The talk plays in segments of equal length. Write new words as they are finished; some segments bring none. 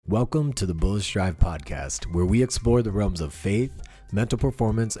Welcome to the Bullish Drive podcast, where we explore the realms of faith, mental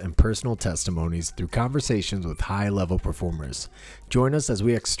performance, and personal testimonies through conversations with high-level performers. Join us as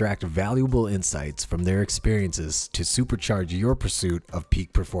we extract valuable insights from their experiences to supercharge your pursuit of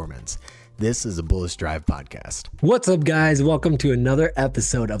peak performance. This is the Bullish Drive podcast. What's up, guys? Welcome to another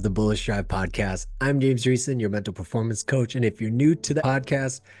episode of the Bullish Drive podcast. I'm James Dreesen, your mental performance coach. And if you're new to the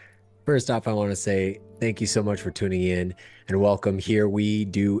podcast, first off, I want to say thank you so much for tuning in and welcome. Here we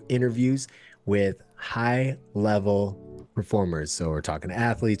do interviews with high-level performers. So we're talking to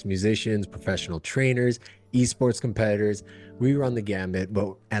athletes, musicians, professional trainers, esports competitors. We run the gamut,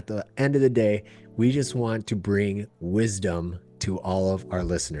 but at the end of the day, we just want to bring wisdom to all of our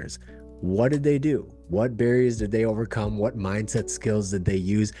listeners. What did they do? What barriers did they overcome? What mindset skills did they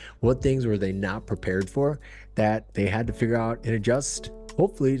use? What things were they not prepared for that they had to figure out and adjust,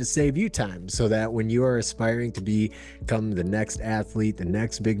 hopefully to save you time, so that when you are aspiring to become the next athlete, the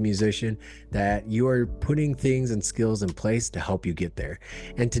next big musician, that you are putting things and skills in place to help you get there.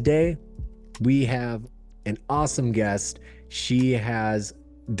 And today we have an awesome guest. She has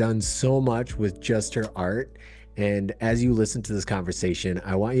done so much with just her art. And as you listen to this conversation,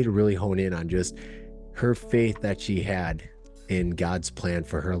 I want you to really hone in on just her faith that she had in God's plan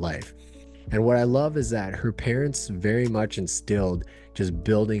for her life. And what I love is that her parents very much instilled just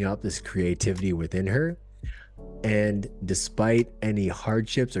building up this creativity within her. And despite any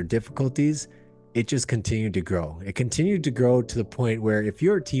hardships or difficulties, it just continued to grow. It continued to grow to the point where if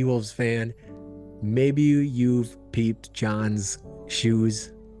you're a T-Wolves fan, maybe you've peeped John's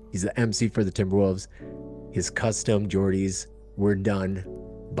shoes. He's the MC for the Timberwolves. His custom Jordies were done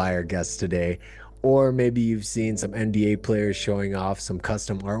by our guest today. Or maybe you've seen some NBA players showing off some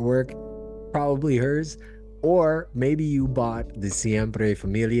custom artwork, probably hers. Or maybe you bought the Siempre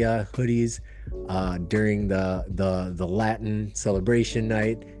Familia hoodies during the Latin celebration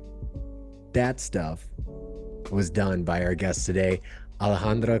night. That stuff was done by our guest today.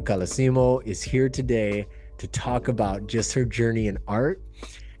 Alejandra Colosimo is here today to talk about just her journey in art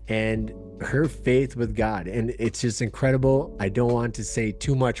and her faith with God. And it's just incredible. I don't want to say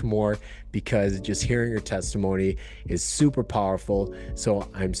too much more because just hearing her testimony is super powerful. So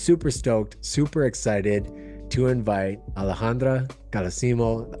I'm super stoked, super excited to invite Alejandra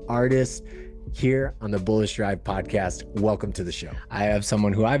Colosimo, the artist, here on the Bullish Drive podcast. Welcome to the show. I have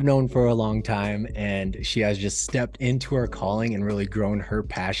someone who I've known for a long time, and she has just stepped into her calling and really grown her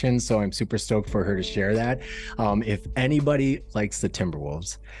passion. So I'm super stoked for her to share that. If anybody likes the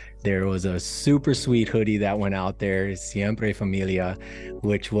Timberwolves, there was a super sweet hoodie that went out there, Siempre Familia,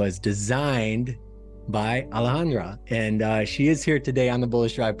 which was designed by Alejandra. And she is here today on the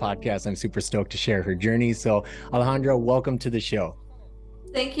Bullish Drive podcast. I'm super stoked to share her journey. So Alejandra, welcome to the show.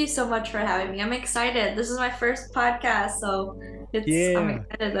 Thank you so much for having me. I'm excited. This is my first podcast, so I'm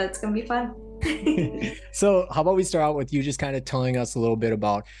excited that it's going to be fun. So how about we start out with you just kind of telling us a little bit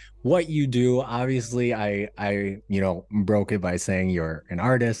about what you do. Obviously, I broke it by saying you're an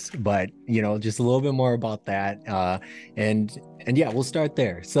artist, but, just a little bit more about that. And yeah, we'll start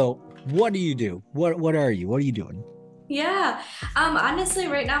there. So what do you do? What are you? What are you doing? Yeah. Honestly,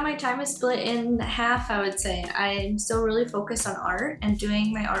 right now my time is split in half, I would say. I'm still really focused on art and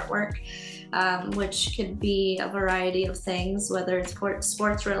doing my artwork, which could be a variety of things, whether it's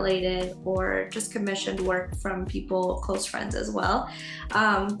sports related or just commissioned work from people, close friends as well.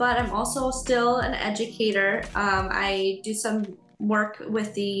 But I'm also still an educator. I do some work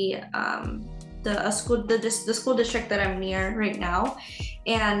with the school district that I'm near right now,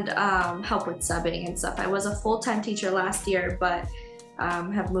 and help with subbing and stuff. I was a full-time teacher last year, but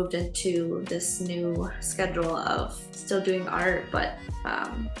have moved into this new schedule of still doing art, but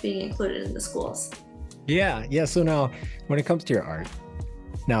being included in the schools. Yeah. So now when it comes to your art,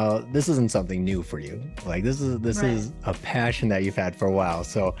 now this isn't something new for you. Like this is a passion that you've had for a while.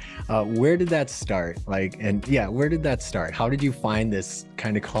 So where did that start? Where did that start? How did you find this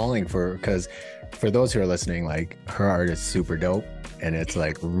kind of calling because for those who are listening, like her art is super dope and it's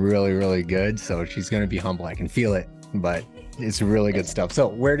like really, really good. So she's going to be humble. I can feel it, but it's really good stuff. So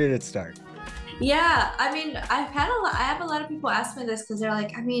where did it start? Yeah, I mean, I have a lot of people ask me this because they're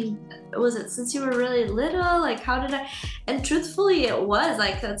like, I mean, was it since you were really little? Like, how did I? And truthfully, it was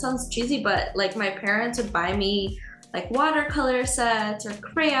like, that sounds cheesy, but like my parents would buy me like watercolor sets or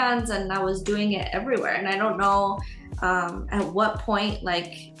crayons, and I was doing it everywhere. And I don't know at what point,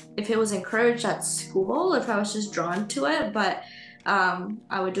 like if it was encouraged at school, if I was just drawn to it, but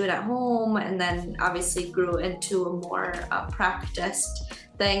I would do it at home, and then obviously grew into a more practiced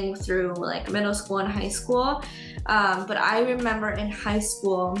thing through like middle school and high school. But I remember in high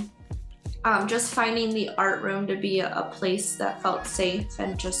school, just finding the art room to be a place that felt safe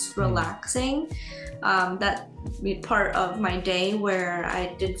and just relaxing. That part of my day where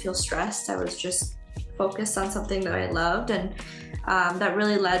I didn't feel stressed. I was just focused on something that I loved. And that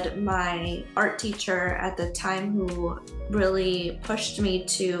really led my art teacher at the time, who really pushed me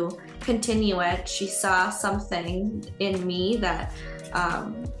to continue it. She saw something in me that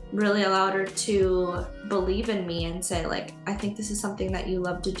really allowed her to believe in me and say, like, I think this is something that you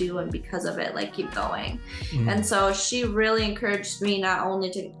love to do, and because of it, like, keep going. And so she really encouraged me not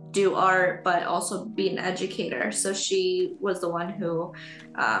only to do art but also be an educator. So she was the one who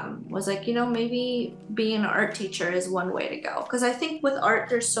was like, maybe being an art teacher is one way to go, because I think with art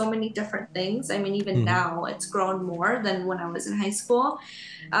there's so many different things. I mean, even now it's grown more than when I was in high school.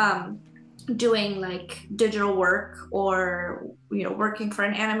 Doing like digital work, or working for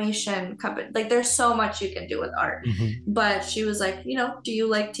an animation company, like there's so much you can do with art. But she was like, do you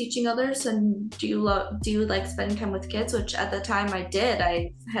like teaching others, and do you like spending time with kids? Which at the time I did.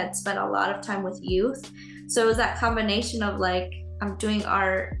 I had spent a lot of time with youth, so it was that combination of like, I'm doing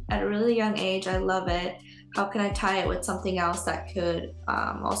art at a really young age, I love it, how can I tie it with something else that could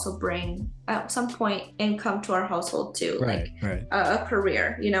also bring at some point income to our household too, right. A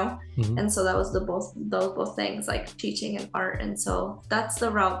career, And so that was those both things, like teaching and art. And so that's the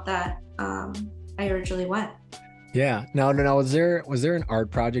route that I originally went. Yeah. Now, was there an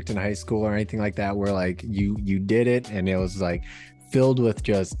art project in high school or anything like that where like you did it and it was like filled with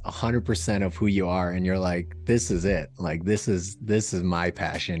just 100% of who you are, and you're like, this is it, like this is my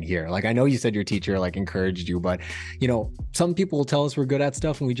passion here? Like, I know you said your teacher like encouraged you, but some people will tell us we're good at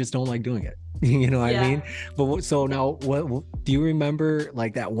stuff and we just don't like doing it. I mean? But so now, what do you remember,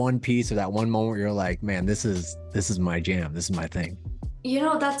 like that one piece or that one moment where you're like, man, this is my jam, this is my thing?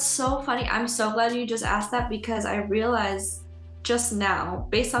 That's so funny. I'm so glad you just asked that, because I realized just now,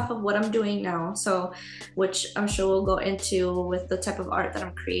 based off of what I'm doing now, so which I'm sure we'll go into with the type of art that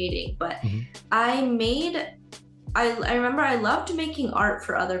I'm creating, but I remember I loved making art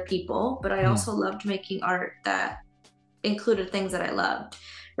for other people, but I also loved making art that included things that I loved,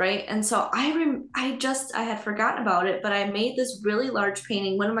 right? And so I had forgotten about it, but I made this really large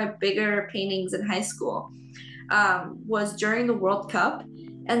painting. One of my bigger paintings in high school was during the World Cup.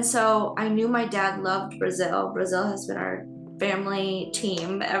 And so I knew my dad loved Brazil. Brazil has been our family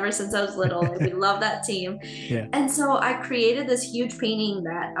team ever since I was little. Like, we love that team. Yeah. And so I created this huge painting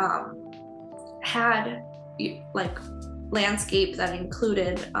that had like landscape that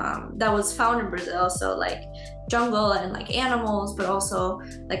included that was found in Brazil, so like jungle and like animals, but also,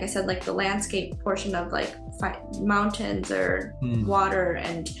 like I said, like the landscape portion of like mountains or water.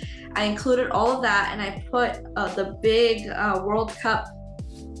 And I included all of that, and I put the big World Cup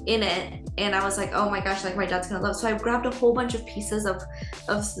in it. And I was like, oh my gosh, like my dad's gonna love it. So I grabbed a whole bunch of pieces of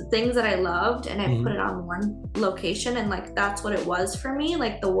things that I loved, and I put it on one location. And like, that's what it was for me.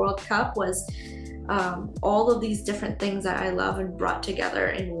 Like, the World Cup was all of these different things that I love and brought together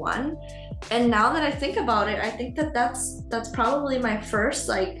in one. And now that I think about it, I think that that's probably my first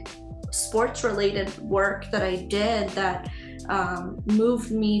like sports related work that I did that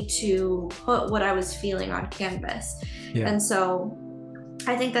moved me to put what I was feeling on canvas. And so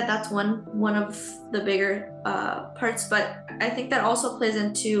I think that that's one of the bigger parts, but I think that also plays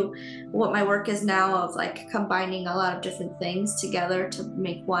into what my work is now, of like combining a lot of different things together to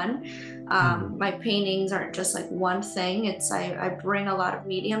make one. My paintings aren't just like one thing. It's I bring a lot of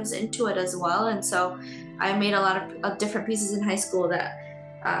mediums into it as well. And so I made a lot of different pieces in high school that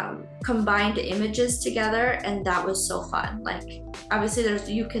combined images together, and that was so fun. Like,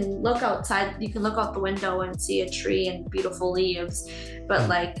 obviously you can look outside, you can look out the window and see a tree and beautiful leaves, but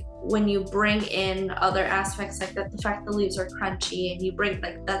like when you bring in other aspects, like that, the fact the leaves are crunchy, and you bring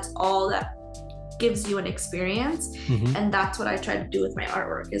like, that's all that gives you an experience. And that's what I try to do with my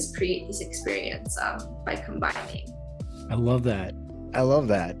artwork, is create this experience by combining. I love that.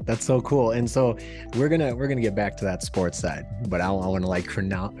 That's so cool. And so we're gonna get back to that sports side, but I want to like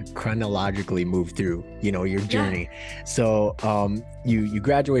chronologically move through your journey. So you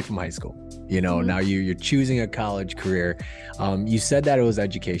graduate from high school, now you're choosing a college career. You said that it was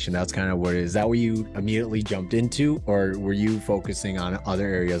education. That's kind of what it is. Is that what you immediately jumped into, or were you focusing on other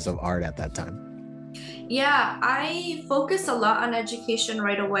areas of art at that time? Yeah, I focused a lot on education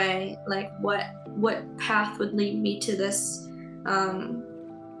right away, like what path would lead me to this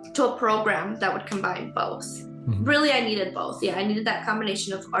to a program that would combine both. Really, I needed both. I needed that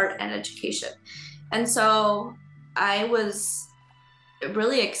combination of art and education. And so I was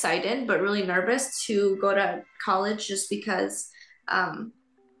really excited but really nervous to go to college, just because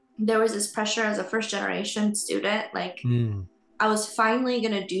there was this pressure as a first generation student. Like, I was finally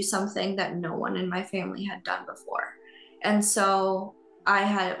going to do something that no one in my family had done before. And so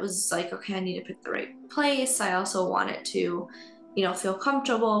it was like, okay, I need to pick the right place. I also wanted to, feel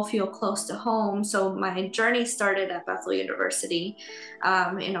comfortable, feel close to home. So my journey started at Bethel University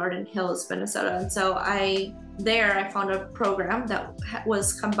in Arden Hills, Minnesota. And so I found a program that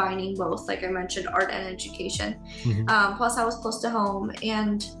was combining both, like I mentioned, art and education. Plus I was close to home,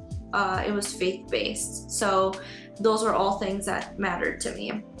 and it was faith-based. So those were all things that mattered to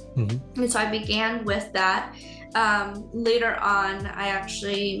me. And so I began with that. Later on, I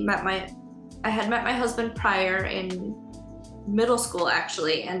actually had met my husband prior in middle school,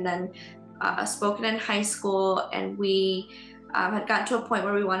 actually, and then spoken in high school, and we had gotten to a point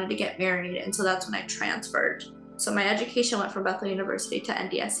where we wanted to get married, and so that's when I transferred. So my education went from Bethel University to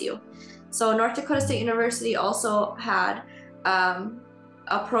NDSU. So North Dakota State University also had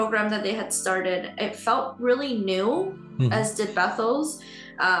a program that they had started. It felt really new, as did Bethel's,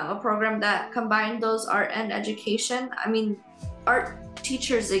 a program that combined those art and education. I mean, art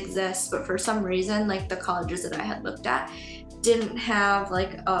teachers exist, but for some reason, like the colleges that I had looked at didn't have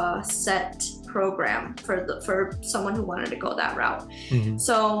like a set program for someone who wanted to go that route.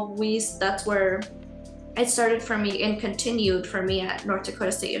 So that's where it started for me and continued for me at North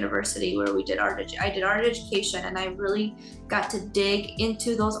Dakota State University, where I did art education, and I really got to dig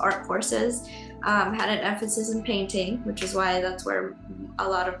into those art courses. Had an emphasis in painting, which is why that's where a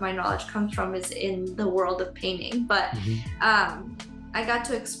lot of my knowledge comes from, is in the world of painting. But I got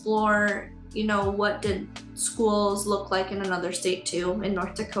to explore, what did schools look like in another state too, in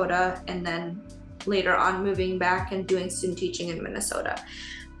North Dakota, and then later on moving back and doing student teaching in Minnesota.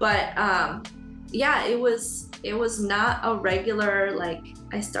 But it was not a regular, like,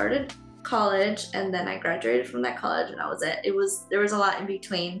 I started college and then I graduated from that college and that was it. There was a lot in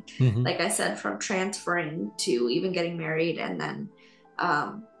between, like I said, from transferring to even getting married, and then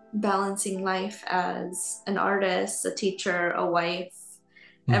balancing life as an artist, a teacher, a wife,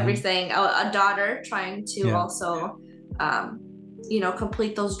 everything, a daughter, trying to also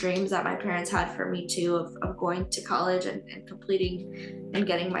complete those dreams that my parents had for me too, of going to college and completing and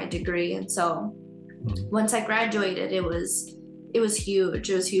getting my degree. And so once I graduated, it was huge.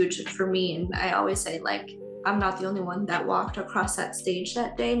 It was huge for me. And I always say, like, I'm not the only one that walked across that stage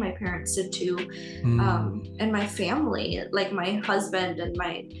that day. My parents did too. And my family, like my husband and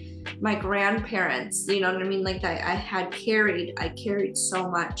my grandparents, you know what I mean? Like I carried so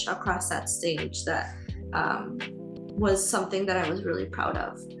much across that stage that was something that I was really proud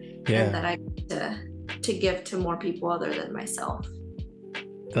of. And that I got to give to more people other than myself.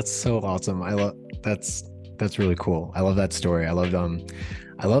 That's so awesome. That's really cool. I love that story. I love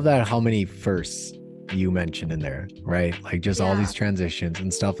that how many firsts you mentioned in there, right? Like just all these transitions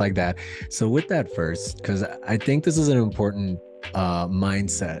and stuff like that. So with that first, because I think this is an important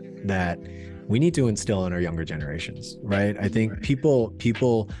mindset that we need to instill in our younger generations, right? I think people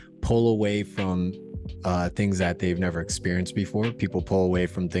pull away from things that they've never experienced before. People pull away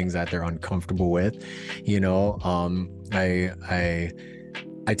from things that they're uncomfortable with.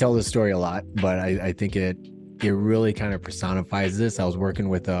 I tell this story a lot, but I think it really kind of personifies this. I was working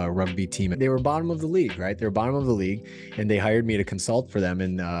with a rugby team. They were bottom of the league, right? They were bottom of the league, and they hired me to consult for them.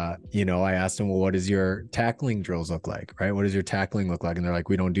 And, I asked them, well, what does your tackling drills look like, right? What does your tackling look like? And they're like,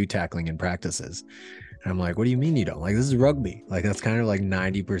 we don't do tackling in practices. And I'm like, what do you mean you don't? Like, this is rugby. Like, that's kind of like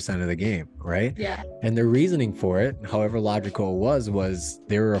 90% of the game, right? Yeah. And their reasoning for it, however logical it was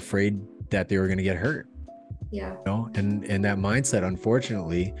they were afraid that they were going to get hurt. Yeah. And that mindset,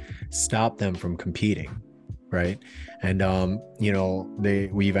 unfortunately, stopped them from competing. Right. And,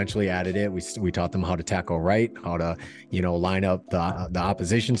 we eventually added it. We taught them how to tackle right, how to, line up the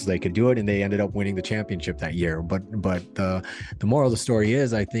opposition so they could do it. And they ended up winning the championship that year. But the moral of the story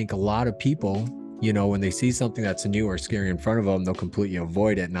is, I think a lot of people, when they see something that's new or scary in front of them, they'll completely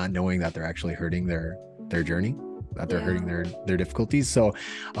avoid it, not knowing that they're actually hurting their journey, that they're hurting their difficulties. So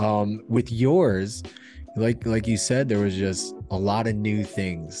with yours, like you said, there was just a lot of new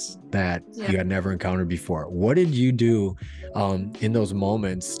things that you had never encountered before. What did you do in those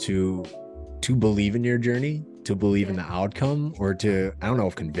moments to believe in your journey, to believe in the outcome, or to, I don't know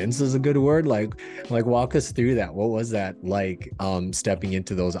if convince is a good word, like walk us through that. What was that like, stepping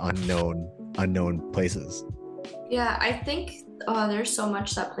into those unknown places? Yeah, I think there's so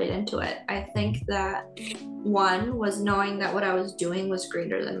much that played into it. I think that one was knowing that what I was doing was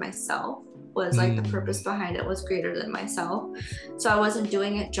greater than myself. Was like the purpose behind it was greater than myself. So I wasn't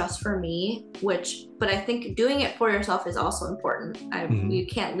doing it just for me, but I think doing it for yourself is also important. You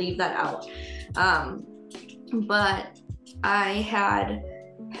can't leave that out. But I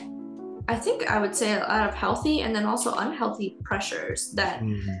I think I would say a lot of healthy and then also unhealthy pressures that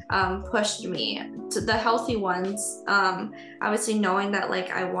pushed me. To the healthy ones, obviously knowing that like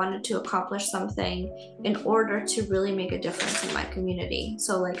I wanted to accomplish something in order to really make a difference in my community.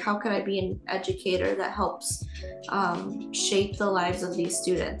 So like, how could I be an educator that helps shape the lives of these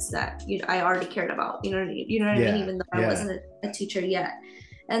students that I already cared about? You know what I mean? Even though I wasn't a teacher yet.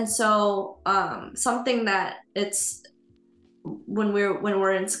 And so something that it's when we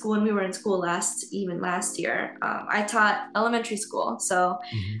were in school last year, I taught elementary school. So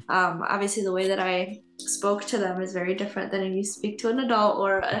obviously the way that I spoke to them is very different than if you speak to an adult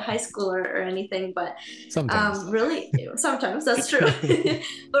or a high schooler or anything. But sometimes really, sometimes that's true.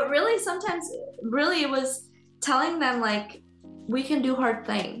 But really, sometimes really it was telling them like, we can do hard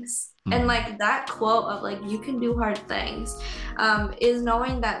things. And like that quote of like, you can do hard things, is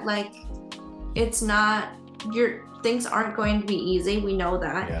knowing that like, it's not things aren't going to be easy. We know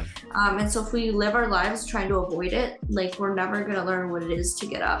that. And so if we live our lives trying to avoid it, like we're never going to learn what it is to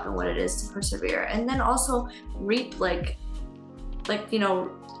get up and what it is to persevere. And then also reap like, you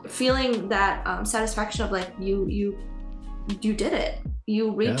know, feeling that satisfaction of like, you did it.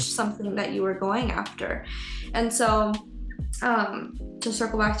 You reached something that you were going after. And so to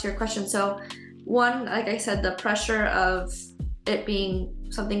circle back to your question. So one, like I said, the pressure of it being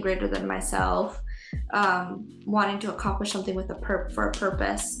something greater than myself, wanting to accomplish something with for a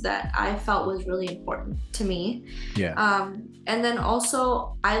purpose that I felt was really important to me. And then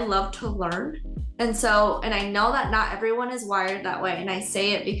also I love to learn. And I know that not everyone is wired that way. And I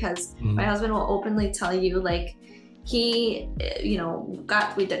say it because my husband will openly tell you, like, he, you know,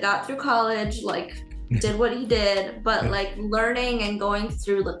 got through college, like did what he did, but like learning and going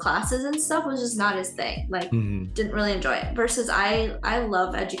through the classes and stuff was just not his thing. Like didn't really enjoy it. Versus I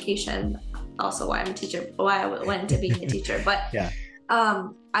love education. Also why I'm a teacher, why I went into being a teacher. But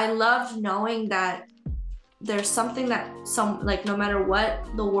I loved knowing that there's something that no matter what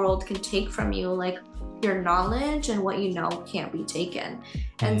the world can take from you, like your knowledge and what you know can't be taken.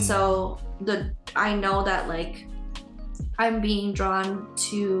 And so I know that like I'm being drawn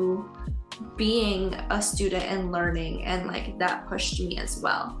to being a student and learning, and like that pushed me as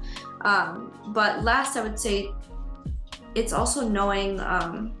well. But last, I would say it's also knowing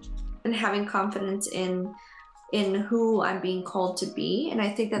and having confidence in who I'm being called to be. And I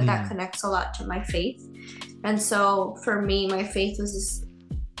think that connects a lot to my faith. And so for me, my faith is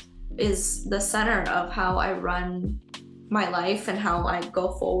the center of how I run my life and how I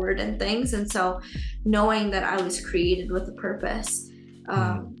go forward and things. And so knowing that I was created with a purpose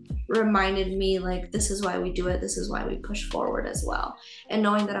reminded me, like, this is why we do it. This is why we push forward as well. And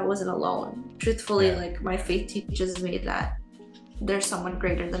knowing that I wasn't alone. Truthfully, like my faith teaches me that there's someone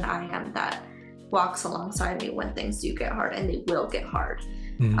greater than I am that walks alongside me when things do get hard, and they will get hard.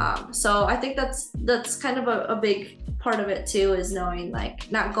 So I think that's kind of a big part of it too, is knowing, like,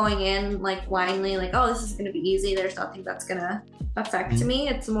 not going in like blindly, like, oh, this is going to be easy. There's nothing that's going to affect me.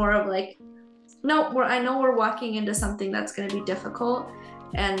 It's more of like, no, I know we're walking into something that's going to be difficult,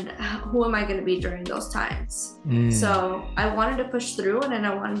 and who am I going to be during those times? So I wanted to push through, and then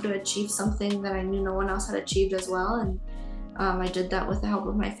I wanted to achieve something that I knew no one else had achieved as well. And I did that with the help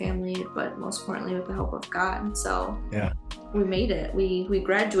of my family, but most importantly with the help of God. And so we made it. We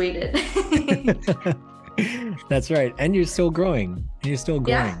graduated. That's right. And you're still growing.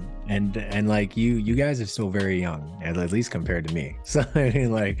 And like you guys are still very young, at least compared to me. So I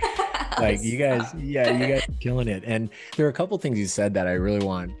mean, like you guys, you guys are killing it. And there are a couple things you said that I really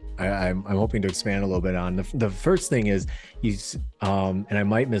want. I'm hoping to expand a little bit on. The first thing is you, and I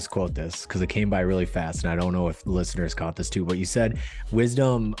might misquote this because it came by really fast, and I don't know if listeners caught this too. But you said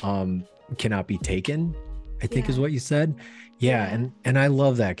wisdom cannot be taken, I think is what you said. And I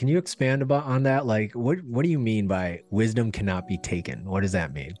love that. Can you expand on that? Like, what do you mean by wisdom cannot be taken? What does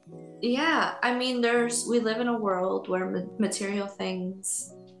that mean? Yeah, I mean, we live in a world where material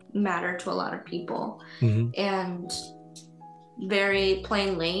things matter to a lot of people, and very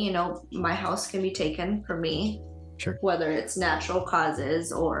plainly, you know, my house can be taken from me, whether it's natural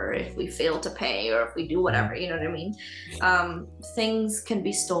causes or if we fail to pay or if we do whatever, you know what I mean? Things can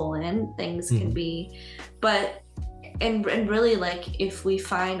be stolen, things can be, but and really, like, if we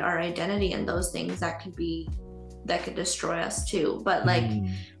find our identity in those things, that could destroy us too. But like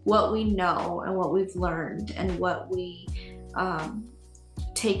what we know and what we've learned and what we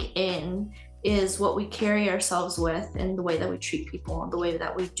take in is what we carry ourselves with, in the way that we treat people, the way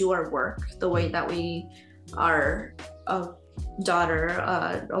that we do our work, the way that we are a daughter,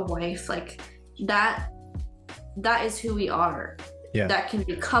 a wife, like that is who we are. That can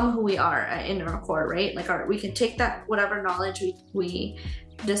become who we are in our core, right? Like we can take that, whatever knowledge we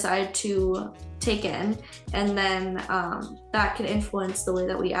decide to take in, and then that can influence the way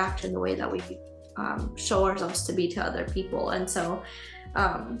that we act and the way that we show ourselves to be to other people. And so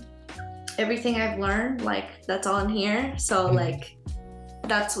everything I've learned, like, that's all in here. So like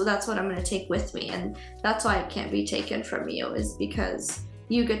that's what I'm going to take with me, and that's why it can't be taken from you, is because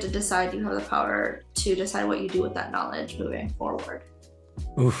you get to decide. You have the power to decide what you do with that knowledge moving forward.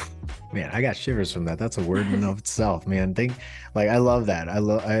 Oof, man, I got shivers from that. That's a word in and of itself, man. I love that.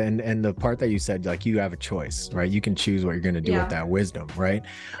 And the part that you said, like, you have a choice, right? You can choose what you're going to do with that wisdom, right?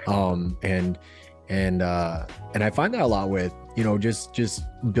 And I find that a lot with, just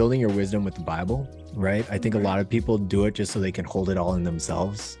building your wisdom with the Bible, right? I think a lot of people do it just so they can hold it all in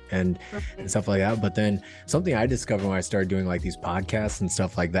themselves and stuff like that. But then something I discovered when I started doing like these podcasts and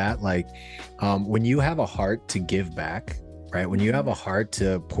stuff like that, like when you have a heart to give back, right? When you have a heart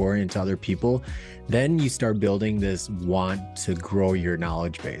to pour into other people, then you start building this want to grow your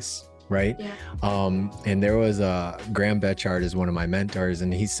knowledge base, right? Yeah. And there was Graham Betchard is one of my mentors,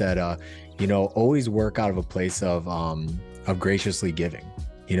 and he said, always work out of a place of graciously giving,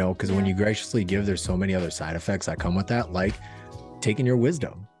 because when you graciously give, there's so many other side effects that come with that, like taking your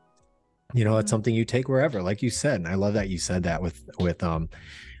wisdom. It's something you take wherever, like you said. And I love that you said that with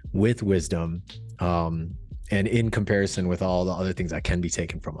wisdom. And in comparison with all the other things that can be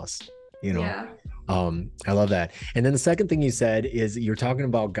taken from us, I love that. And then the second thing you said is you're talking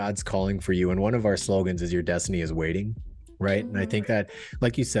about God's calling for you. And one of our slogans is your destiny is waiting, right? And I think that,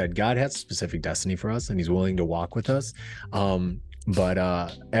 like you said, God has specific destiny for us and he's willing to walk with us.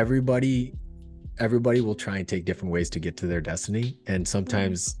 But everybody will try and take different ways to get to their destiny. And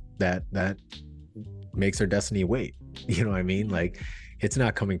sometimes that makes our destiny wait. You know what I mean? Like, it's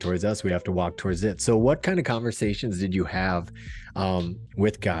not coming towards us. We have to walk towards it. So what kind of conversations did you have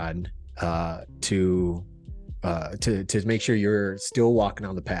with God to make sure you're still walking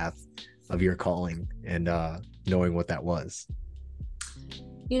on the path of your calling and knowing what that was?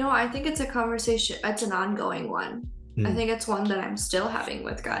 I think it's a conversation. It's an ongoing one. I think it's one that I'm still having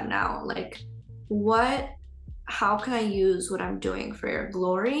with God now. Like, how can I use what I'm doing for your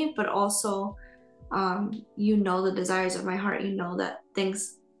glory, but also the desires of my heart, that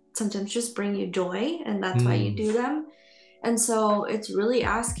things sometimes just bring you joy, and that's why you do them. And so it's really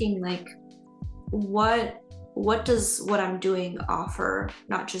asking, like, what does what I'm doing offer,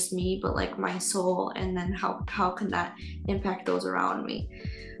 not just me, but like my soul, and then how can that impact those around me?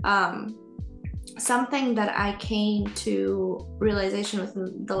 Something that I came to realization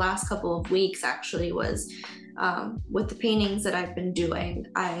within the last couple of weeks actually was with the paintings that I've been doing.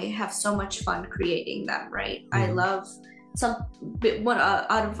 I have so much fun creating them, right? I love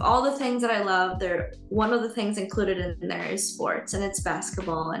out of all the things that I love, one of the things included in there is sports, and it's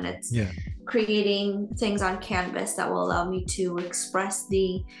basketball, and it's creating things on canvas that will allow me to express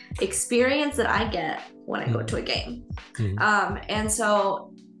the experience that I get when I go to a game. And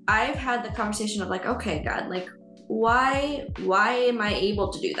so I've had the conversation of like, okay, God, like, why am I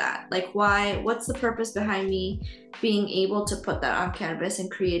able to do that? Like, what's the purpose behind me being able to put that on canvas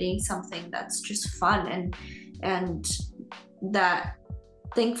and creating something that's just fun and that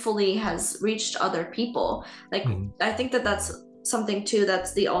thankfully has reached other people? Like, I think that's something too,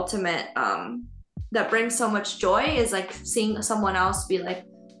 that's the ultimate, that brings so much joy, is like seeing someone else be like,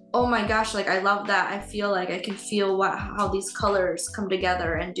 oh my gosh, like, I love that. I feel like I can feel how these colors come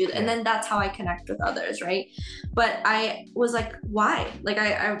together and do that. And then that's how I connect with others, right? But I was like, why? Like,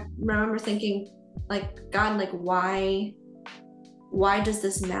 I remember thinking, like, God, like, why does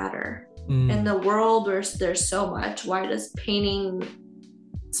this matter? In the world where there's so much, why does painting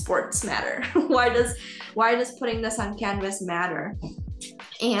sports matter? Why does putting this on canvas matter?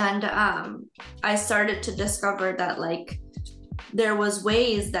 And I started to discover that, like, there was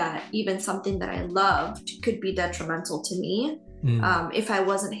ways that even something that I loved could be detrimental to me if I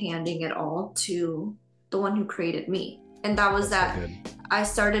wasn't handing it all to the one who created me. And that was I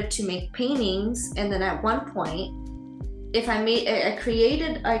started to make paintings, and then at one point, I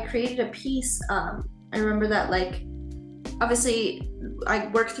created a piece. I remember that, like, obviously I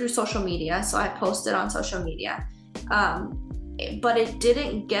work through social media, so I posted on social media, but it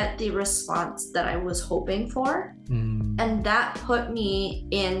didn't get the response that I was hoping for. And that put me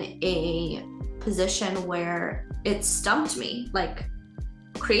in a position where it stumped me, like,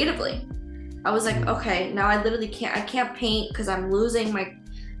 creatively. I was like, okay, now I literally can't paint because I'm losing my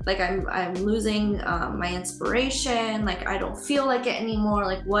inspiration. Like, I don't feel like it anymore.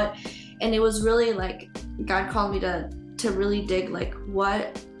 Like, what? And it was really like God called me to really dig, like,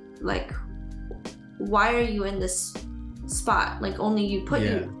 what, like, why are you in this spot? Like, only you put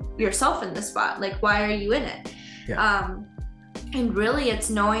yourself in this spot. Like, why are you in it? And really it's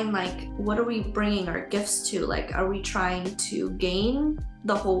knowing like, what are we bringing our gifts to? Like, are we trying to gain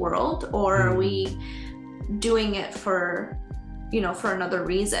the whole world, or are we doing it for, you know, for another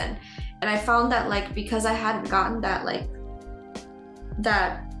reason? And I found that like, because I hadn't gotten that like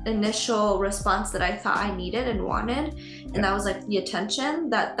that initial response that I thought I needed and wanted, and that was like the attention,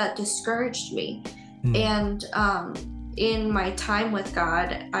 that discouraged me. And in my time with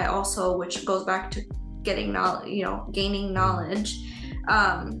God, I also, which goes back to getting knowledge, you know, gaining knowledge,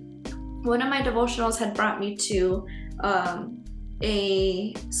 one of my devotionals had brought me to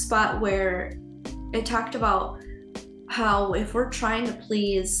a spot where it talked about how if we're trying to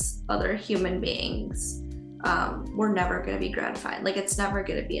please other human beings, we're never going to be gratified. Like, it's never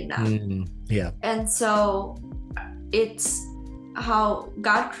going to be enough. Yeah. And so it's how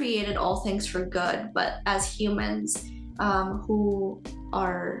God created all things for good, but as humans who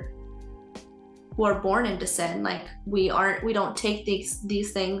are born into sin, like we don't take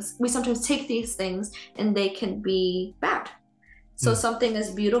these things. We sometimes take these things and they can be bad. So something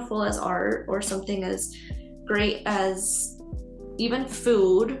as beautiful as art, or something as great as even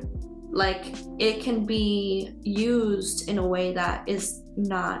food, like it can be used in a way that is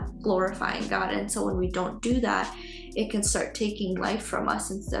not glorifying God. And so when we don't do that, it can start taking life from us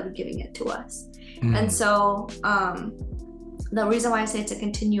instead of giving it to us. And so the reason why I say it's a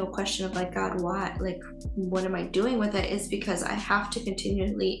continual question of like, God, why? Like, what am I doing with it? Is because I have to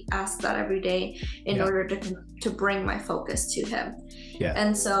continually ask that every day in order to bring my focus to Him.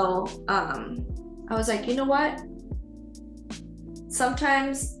 And so I was like, you know what?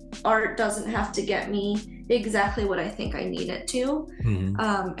 Sometimes art doesn't have to get me exactly what I think I need it to.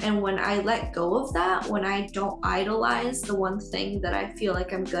 And when I let go of that, when I don't idolize the one thing that I feel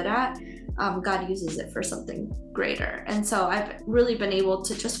like I'm good at, God uses it for something greater. And so I've really been able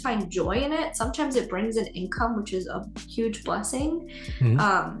to just find joy in it. Sometimes it brings an income, which is a huge blessing.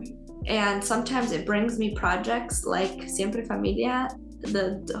 And sometimes it brings me projects like Siempre Familia,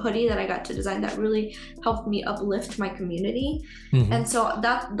 the hoodie that I got to design that really helped me uplift my community. And so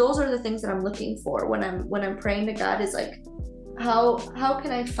those are the things that I'm looking for when I'm praying to God, is like, how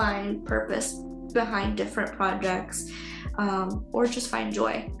can I find purpose behind different projects, or just find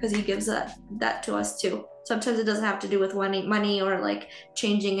joy, because He gives that to us too. Sometimes it doesn't have to do with money or like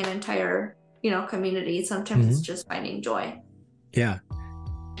changing an entire, you know, community. Sometimes it's just finding joy.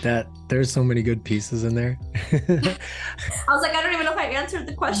 That there's so many good pieces in there. I was like, I don't even know if I answered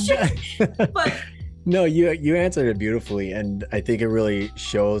the question, but no, you answered it beautifully. And I think it really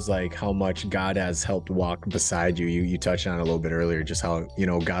shows like how much God has helped walk beside you. You touched on it a little bit earlier, just how, you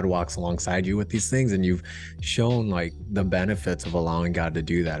know, God walks alongside you with these things, and you've shown like the benefits of allowing God to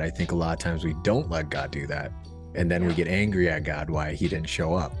do that. I think a lot of times we don't let God do that. And then we get angry at God why He didn't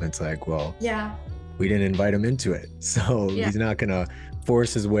show up. It's like, well, we didn't invite Him into it. So He's not going to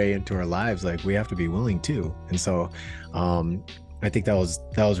force His way into our lives. Like, we have to be willing to. And so I think that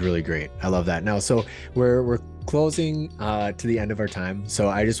was really great. I love that. Now, so we're closing to the end of our time. So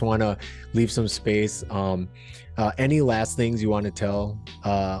I just want to leave some space. Any last things you want to tell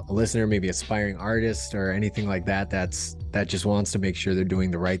a listener, maybe aspiring artist or anything like that just wants to make sure they're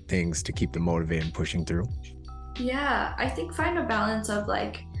doing the right things to keep them motivated and pushing through? Yeah, I think find a balance of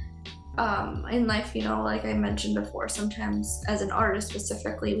like, in life, you know, like I mentioned before, sometimes as an artist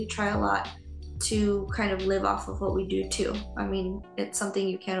specifically, we try a lot to kind of live off of what we do too. I mean, it's something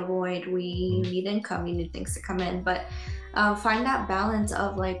you can't avoid. We need income, you need things to come in, but find that balance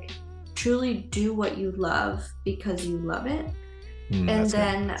of like, truly do what you love because you love it. And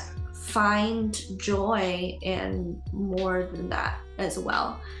then good. Find joy in more than that as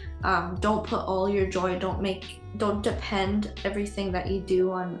well. Don't put all your joy, don't depend everything that you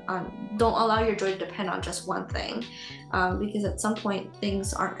do on don't allow your joy to depend on just one thing, because at some point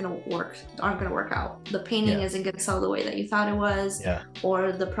things aren't going to work out. The painting isn't going to sell the way that you thought it was,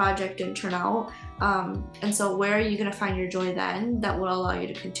 or the project didn't turn out, and so where are you going to find your joy then that will allow you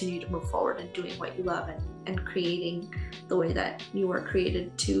to continue to move forward and doing what you love and creating the way that you were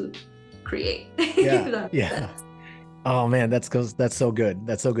created to create. Oh man, that's so good.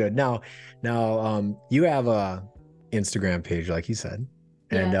 That's so good. Now, you have a Instagram page, like you said,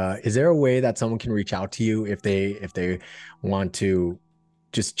 and is there a way that someone can reach out to you if they want to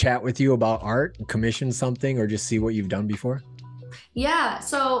just chat with you about art, commission something, or just see what you've done before? Yeah.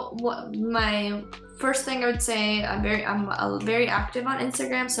 So my first thing I would say, I'm very active on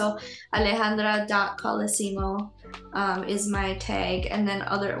Instagram. So Alejandra.Colosimo is my tag, and then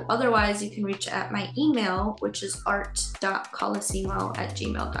otherwise you can reach at my email, which is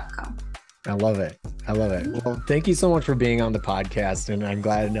art.colosimo@gmail.com. I love it. Well, thank you so much for being on the podcast, and I'm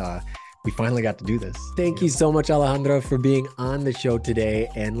glad we finally got to do this. Thank you so much, Alejandra, for being on the show today.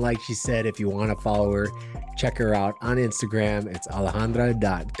 And like she said, if you want to follow her, check her out on Instagram. It's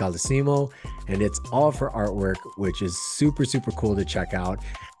alejandra.colosimo, and it's all for artwork, which is super, super cool to check out.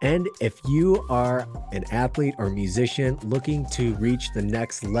 And if you are an athlete or musician looking to reach the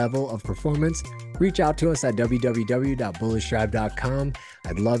next level of performance, reach out to us at www.bullishtribe.com.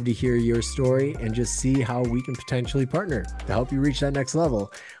 I'd love to hear your story and just see how we can potentially partner to help you reach that next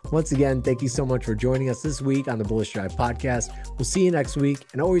level. Once again, thank you so much for joining us this week on the Bullish Drive podcast. We'll see you next week.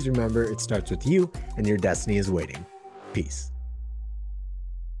 And always remember, it starts with you and your destiny is waiting. Peace.